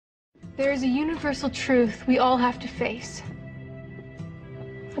There is a universal truth we all have to face,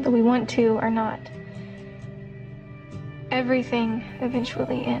 whether we want to or not. Everything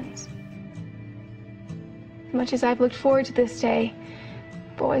eventually ends. As much as I've looked forward to this day,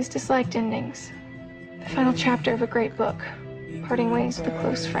 I've always disliked endings. The final chapter of a great book, parting ways with a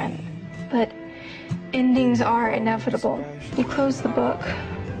close friend. But endings are inevitable. You close the book,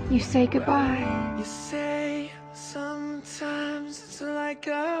 you say goodbye. You say sometimes it's like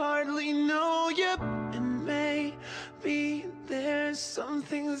I hardly know you. And maybe there's some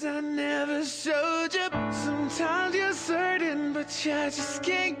things I never showed you. Sometimes you're certain, but you just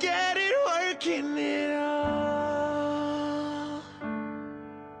can't get it working at all.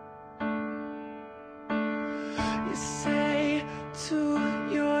 You say